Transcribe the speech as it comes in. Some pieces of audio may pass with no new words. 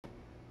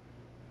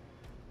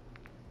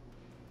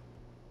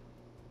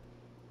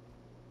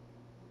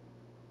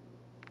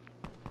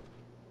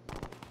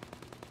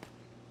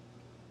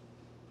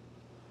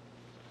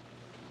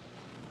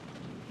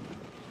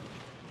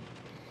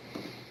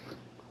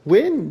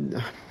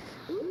win.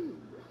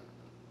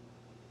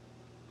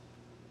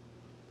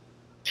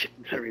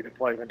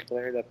 Redeployment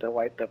flare that the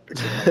white the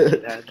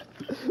freaking had.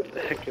 What the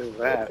heck is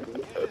that?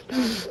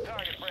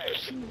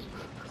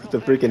 The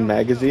freaking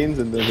magazines,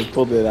 and then he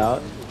pulled it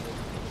out.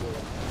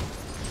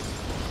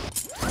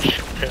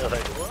 They're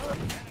like, what?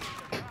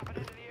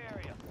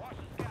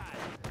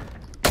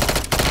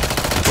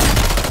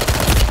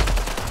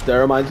 That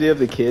reminds me of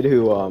the kid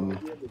who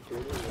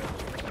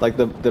like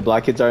the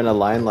black kids are in a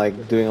line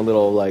like doing a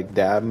little like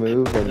dab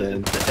move, and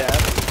then The dab,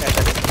 and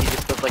then he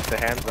just put like the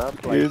hands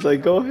up. Like, he was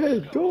like, "Go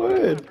ahead, go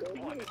ahead."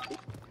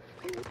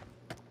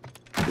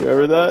 You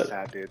remember that?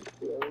 Sad, dude.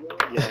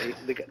 Yeah,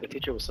 the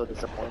teacher was so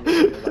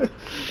disappointed. Like,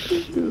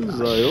 He was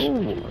like,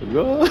 "Oh my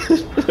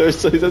god!" Or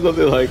so he said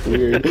something like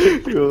weird.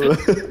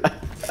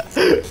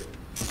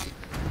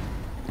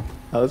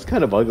 That was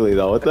kind of ugly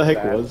though. What the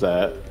heck was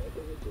that?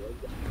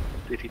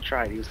 if he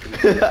tried, he was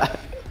gonna.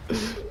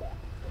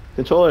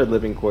 Controller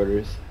living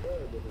quarters.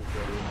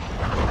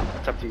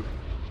 It's up to you.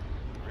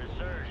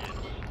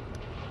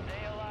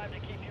 Stay alive to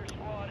keep your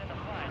squad in the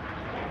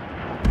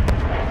fight.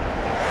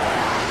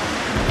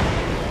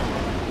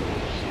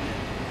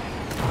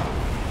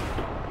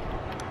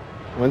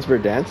 When's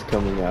Verdansk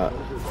coming out?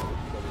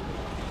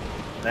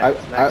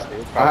 Next, dude,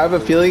 I have a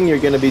feeling you're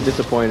gonna be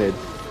disappointed.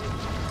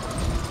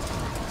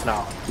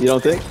 No, You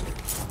don't think?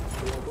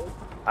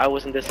 I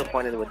wasn't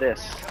disappointed with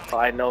this. But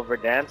I know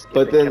Verdansk,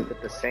 But they then- kept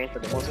it the same for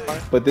the most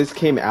part. But this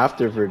came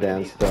after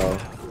Verdansk though.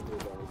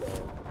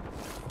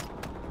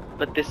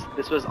 But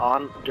this was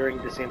on during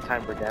the same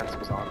time Verdansk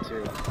was on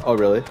too. Oh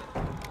really?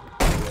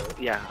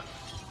 Yeah,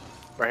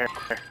 right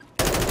here.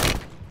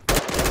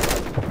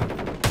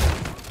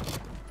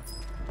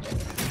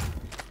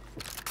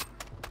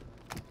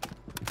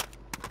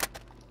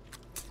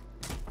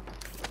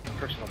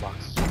 Personal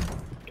box.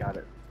 Got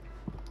it.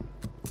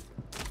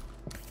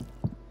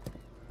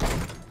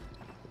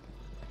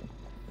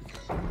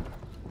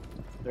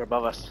 They're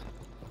above us.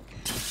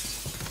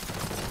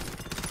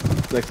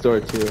 Next door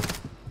too.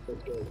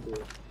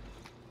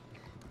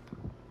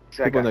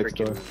 See, I People got next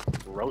freaking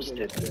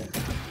roasted.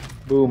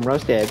 Boom,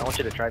 roasted. I want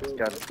you to try this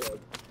gun.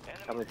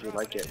 Tell me if you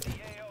like it.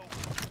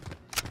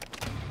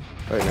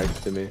 Right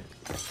next to me.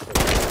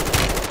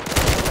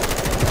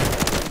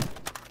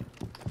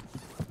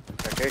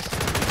 Okay.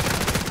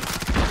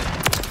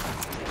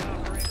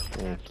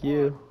 Thank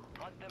you.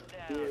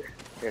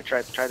 Here,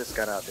 try this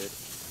gun out, dude.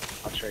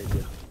 I'll trade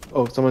you.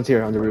 Oh, someone's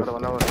here on the roof.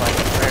 Another one right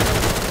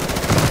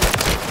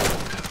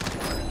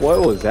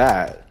What was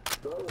that?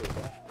 here.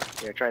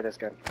 Here, try this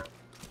gun.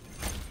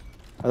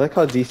 I like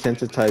how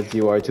desensitized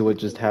you are to what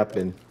just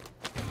happened.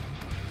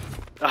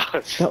 Oh,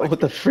 it's What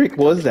the freak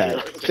was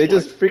that? They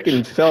just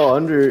freaking fell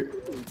under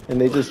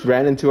and they just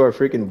ran into our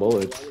freaking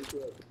bullets.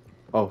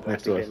 Oh,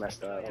 next to us.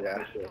 messed up.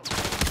 Yeah.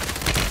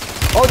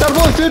 Oh, it's out of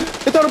bullets, dude!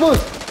 It's out of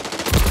bullets!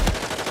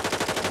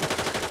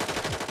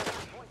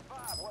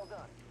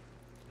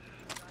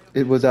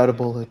 It was out of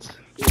bullets.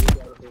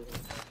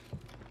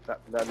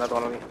 Another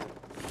one on me.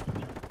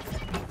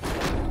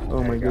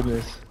 Oh my you go.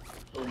 goodness.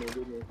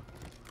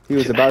 He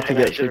was about to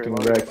get freaking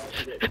wrecked.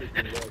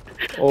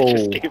 Oh.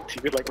 Just gave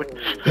to you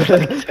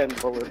like 10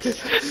 bullets.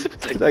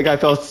 It's like, That guy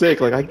felt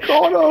sick, like, I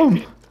got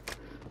him!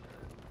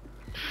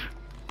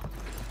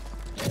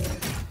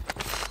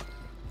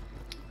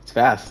 It's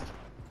fast.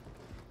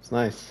 It's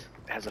nice.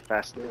 it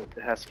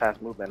has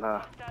fast movement,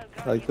 huh?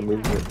 I like the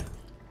movement.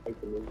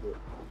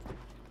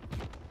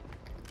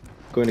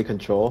 Going to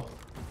control.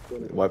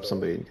 Wipe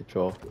somebody in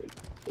control.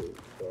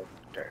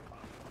 Okay.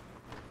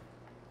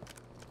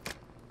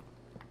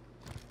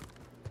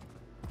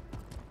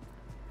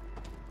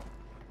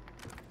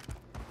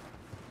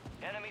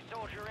 Enemy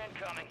soldier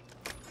incoming.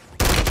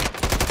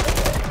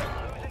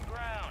 Losing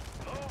ground.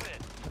 Move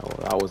it. Oh,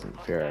 that wasn't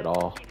fair at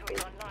all.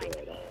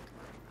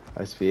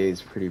 SVA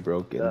is pretty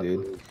broken, Yeah.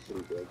 dude.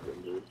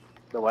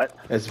 The what?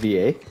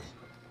 SVA?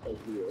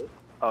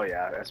 Oh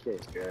yeah, SBA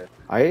is good.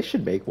 I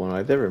should make one.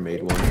 I've never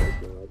made one.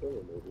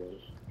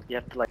 You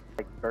have to like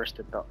burst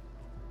it though.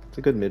 It's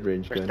a good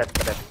mid-range Burst gun.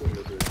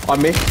 that.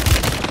 On me!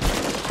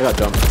 I got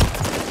dumped.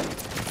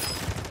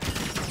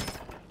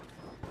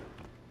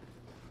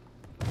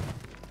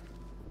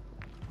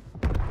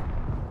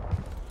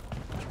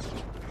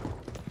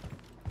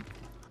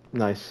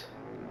 Nice.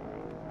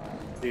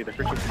 Dude, the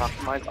freaking top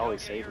mines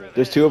always save me.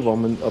 There's two of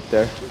them up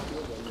there.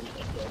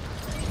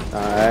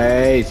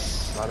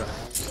 Nice.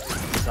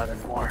 Not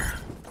anymore.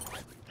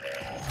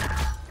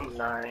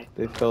 9.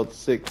 They felt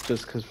sick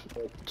just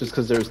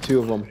cause there's two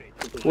of them.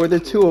 Were there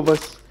two of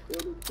us?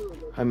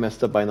 I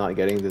messed up by not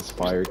getting this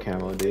fire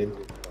camo, dude.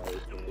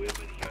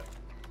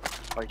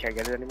 Oh, you can't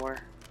get it anymore?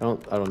 I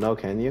don't know,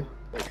 can you?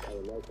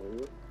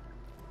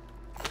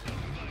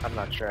 I'm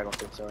not sure, I don't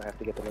think so. I have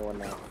to get the new one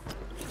now.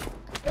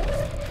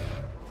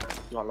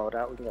 You want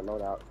loadout? We can get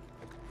loadout.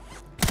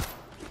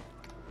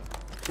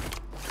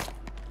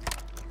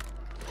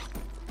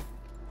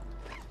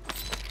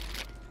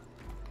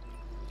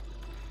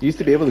 You used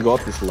to be able to go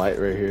up this light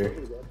right here.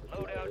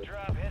 Loadout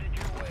drop headed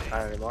your way.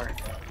 Not anymore.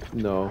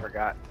 No. I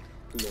forgot.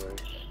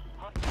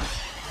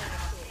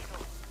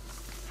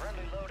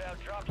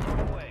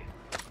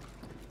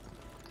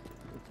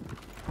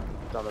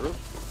 He's on the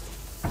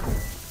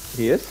roof.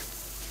 He is?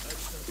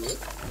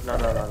 No.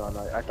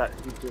 I thought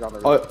he was on the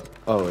roof.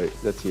 Oh wait,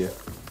 that's you.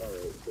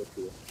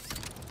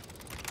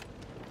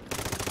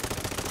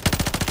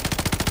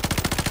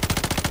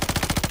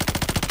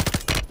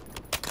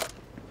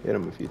 Hit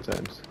him a few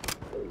times.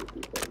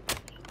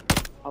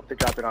 Hope they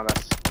drop it on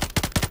us.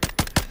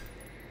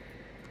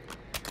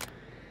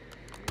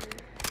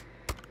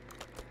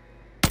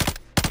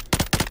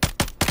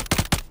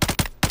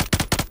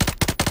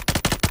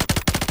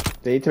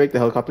 They need to make the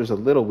helicopters a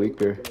little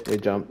weaker. They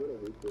jump.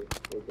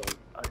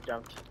 I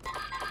jumped.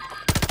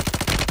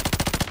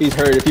 He's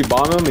hurt. If you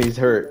bomb him, he's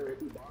hurt.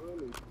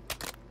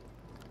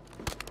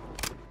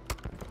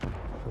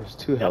 There's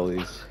two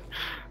helis.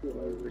 He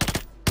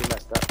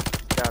messed up.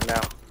 He's down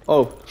now.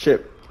 Oh,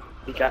 shit.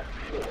 He got.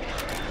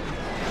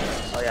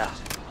 Oh yeah.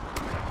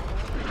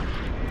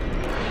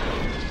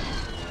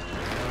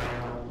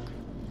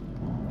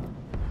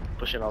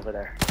 Pushing over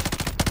there.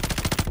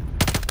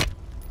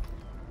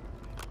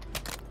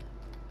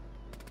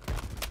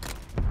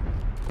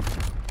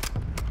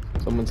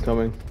 Someone's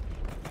coming.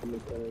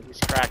 He's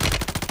cracked.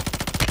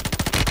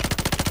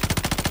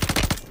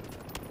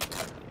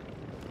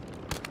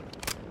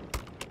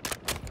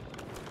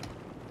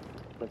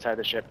 Inside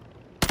the ship.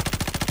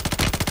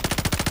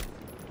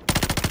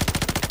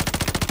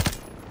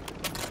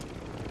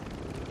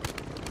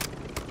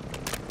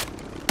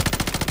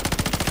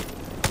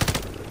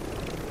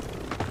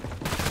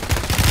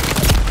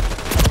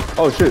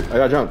 Oh shoot, I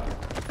got jumped.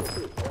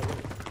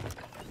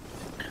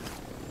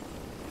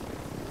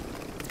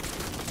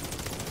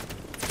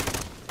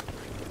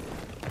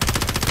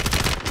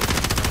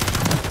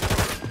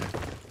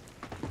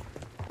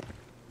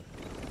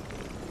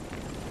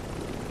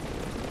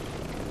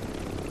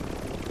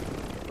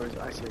 Where's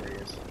I see where he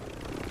is.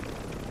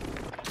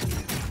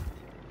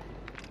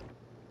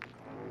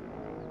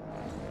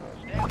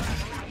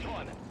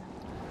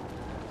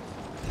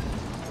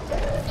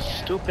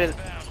 Stupid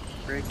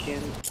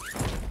freaking.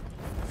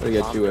 What to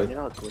get you with? You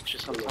know it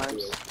glitches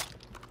sometimes?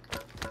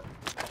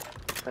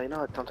 You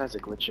know sometimes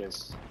it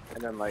glitches.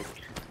 And then like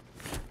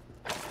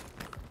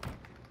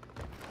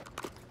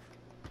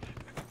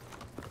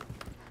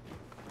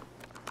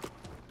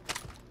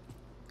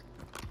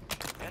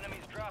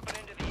Enemies dropping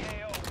into the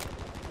AO.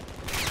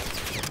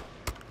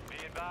 Be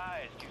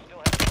advised, you still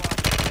have squad.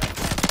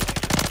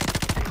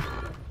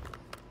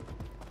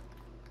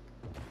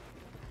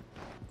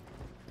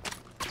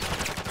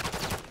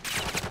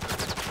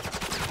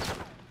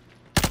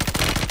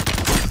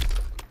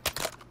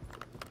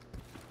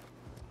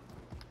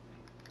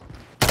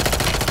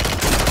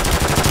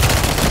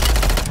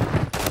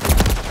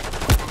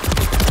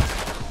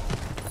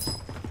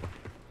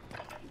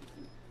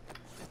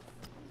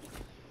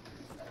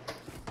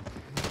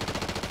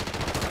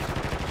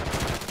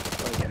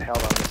 gonna get held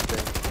on this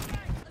thing.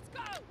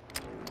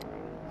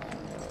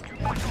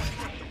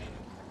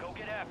 Go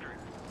get after it.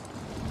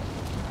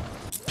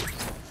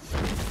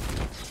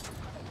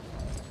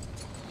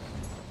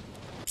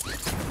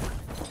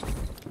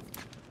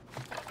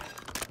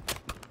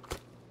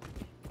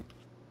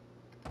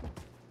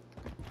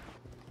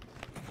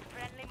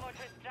 Friendly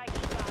mortar strike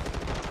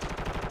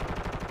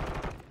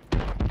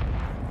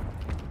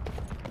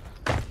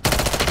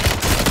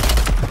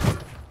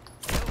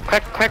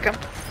Crack him!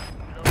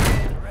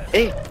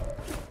 Hey!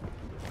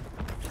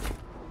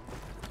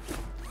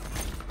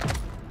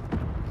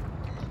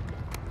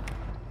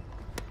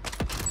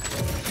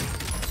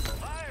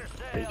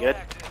 Are you good?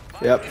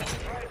 Yep.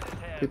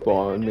 People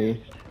on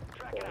me.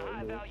 Tracking a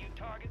high value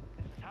target.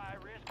 This is high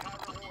risk, high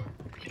reward.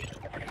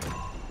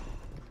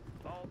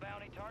 All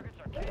bounty targets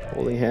are KIA.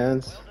 Holding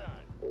hands.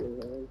 Well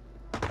done.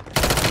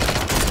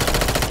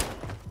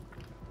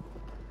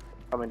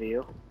 Coming to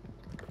you.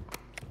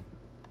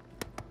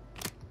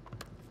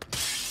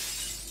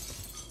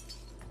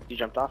 You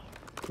jumped off?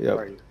 Yep.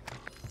 Where are you?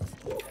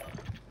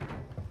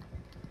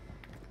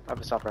 I have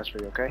a soft rest for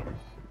you, okay?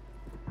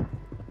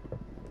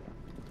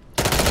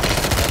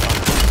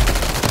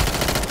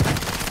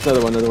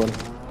 Another one.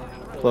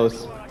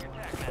 Close.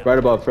 Right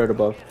above.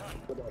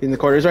 He's in the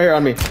corner. He's right here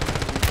on me.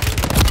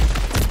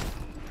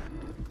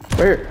 Right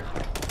here.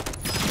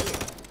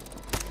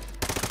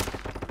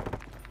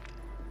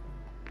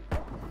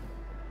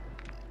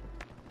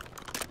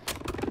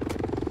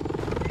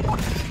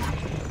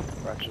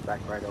 Brought you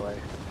back right away.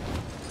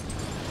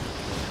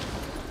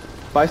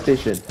 Buy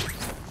station.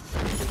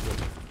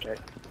 Okay.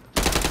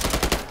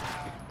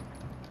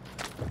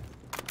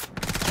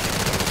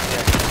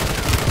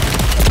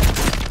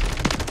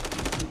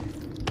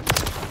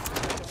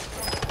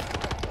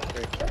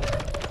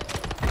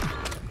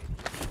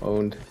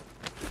 Owned.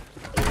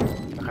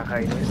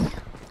 Nakakainis.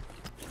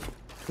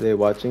 Are they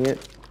watching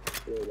it?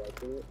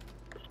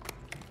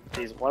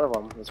 He's one of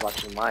them is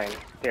watching mine.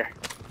 Here.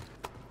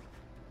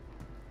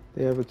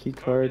 They have a key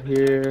card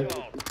here.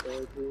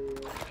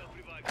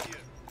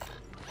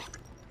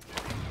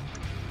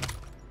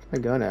 My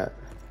gun at?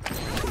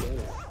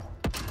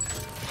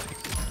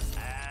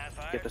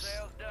 Get this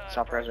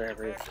soft res right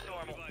over here.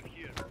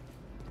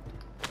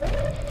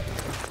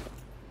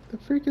 The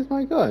freak is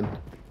my gun?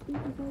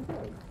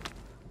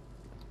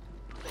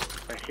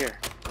 Right here.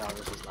 No,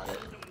 this is not it.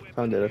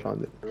 Found it, I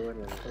found it. Ruin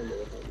and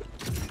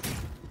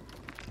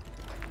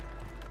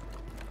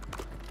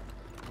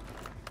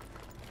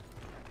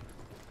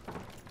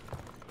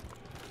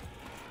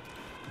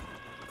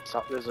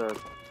so, there's a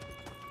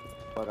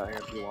blood out here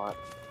if you want.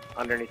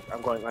 Underneath,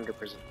 I'm going under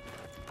prison.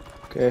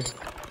 Okay.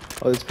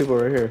 Oh, there's people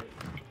right here.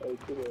 Be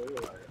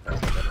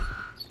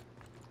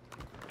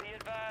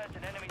advised,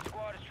 an enemy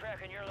squad is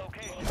tracking your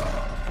location.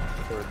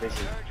 They were busy.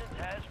 Surgeons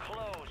has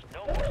closed.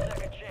 No more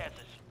second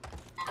chances.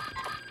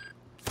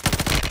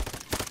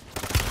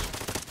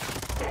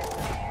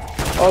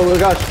 Oh my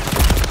gosh!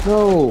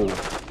 No!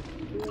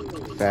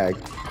 Bag.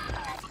 You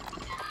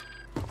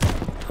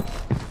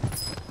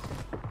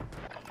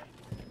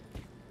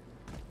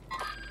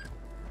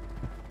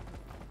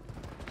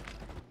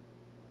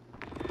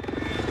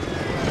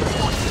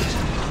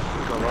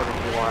can load if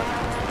you want. I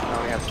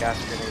only have gas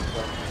grenades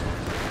though.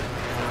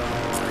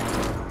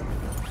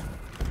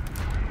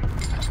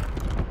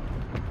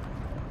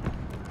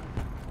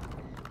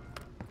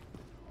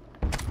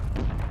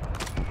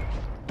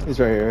 He's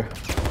right here.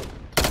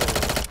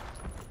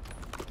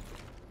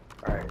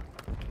 Alright.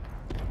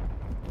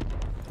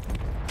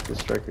 The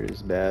striker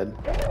is bad.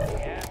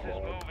 Gas is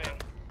moving.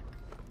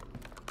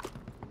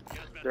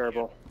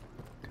 Durable.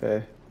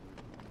 Okay.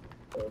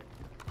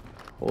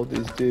 Hold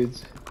these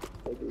dudes.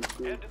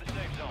 Head to the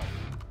safe zone.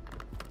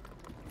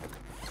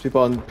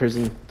 People on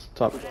prison,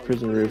 top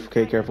prison roof.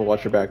 Okay, careful,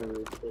 watch your back.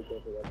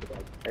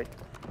 Okay.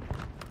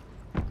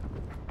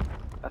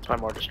 That's my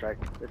mortar strike.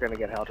 They're gonna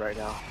get held right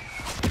now.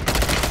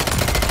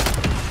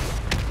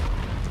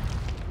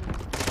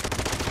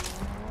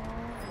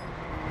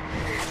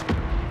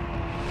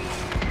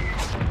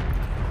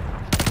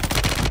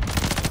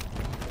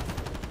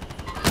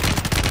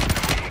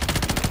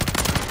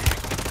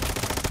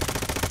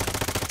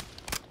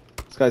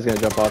 This guy's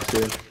gonna jump off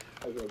soon.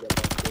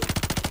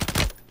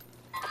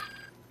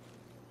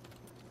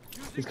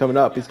 He's coming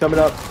up, he's coming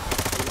up.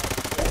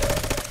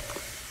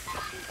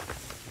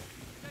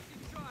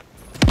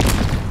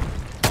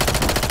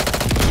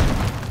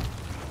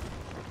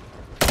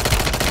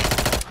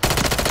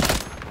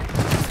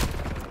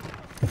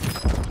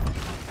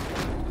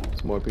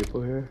 There's more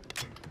people here.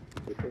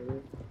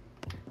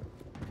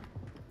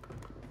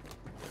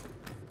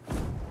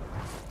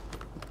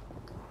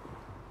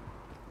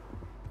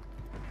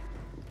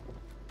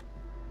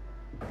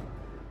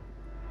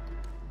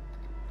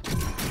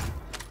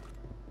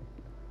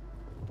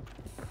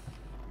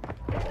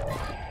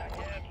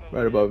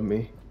 Right above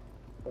me.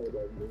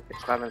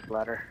 It's Clement's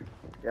ladder.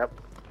 Yep.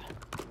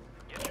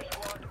 Get your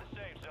squad to the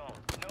safe zone.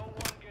 No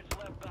one gets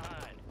left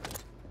behind.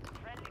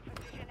 Friendly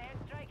precision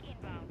airstrike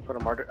inbound. Put a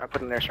mortar. I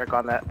put an airstrike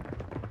on that.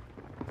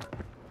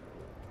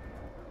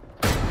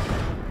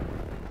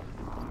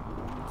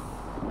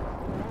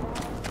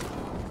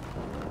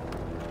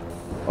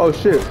 Oh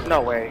shoot!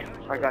 No way.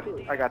 I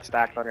got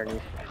stacked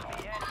underneath. That's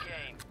the end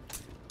game.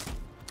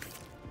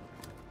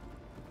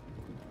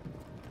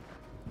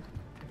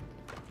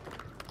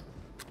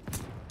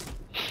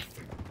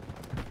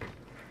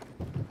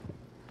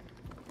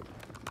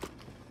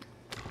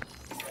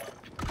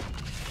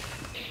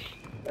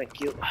 Thank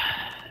you.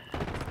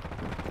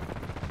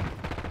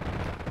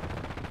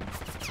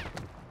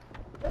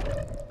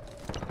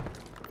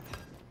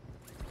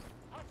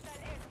 Hostile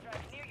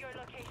airstrike near your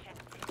location.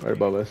 Right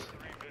above us.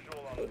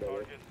 Visual on the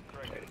target.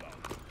 Strike inbound.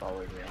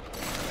 Following me.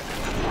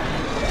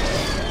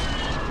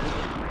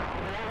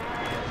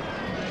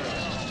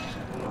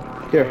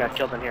 I Here. got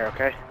killed in here,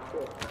 okay?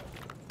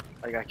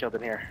 I got killed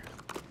in here.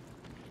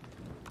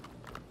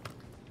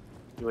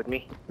 You with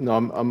me? No,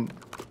 I'm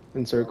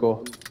in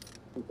circle.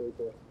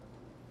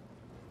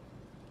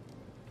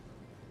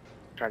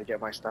 Trying to get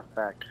my stuff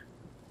back.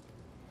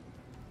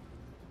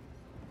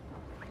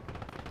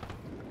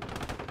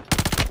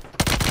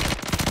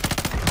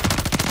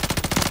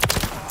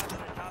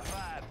 Top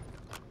 5.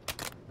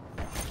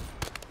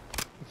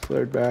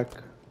 Flared back.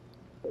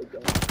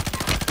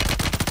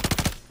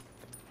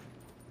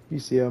 You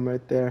see him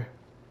right there.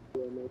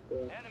 Enemies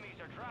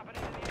are dropping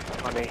into the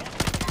air. On me.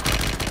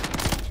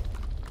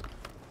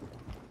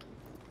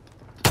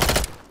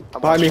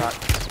 I'm Behind me. one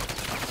shot.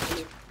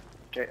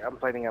 Okay, I'm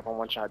plating up on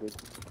one shot, dude.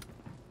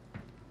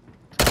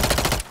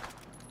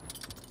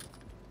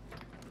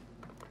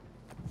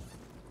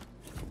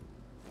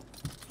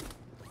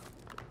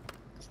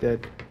 He's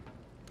dead.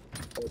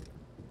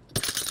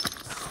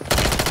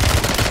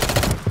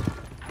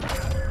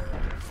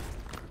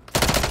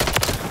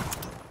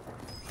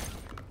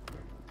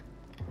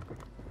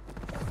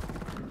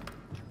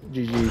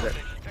 GG. Way to get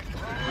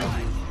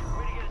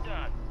it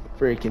done.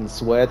 Freaking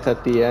sweat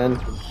at the end.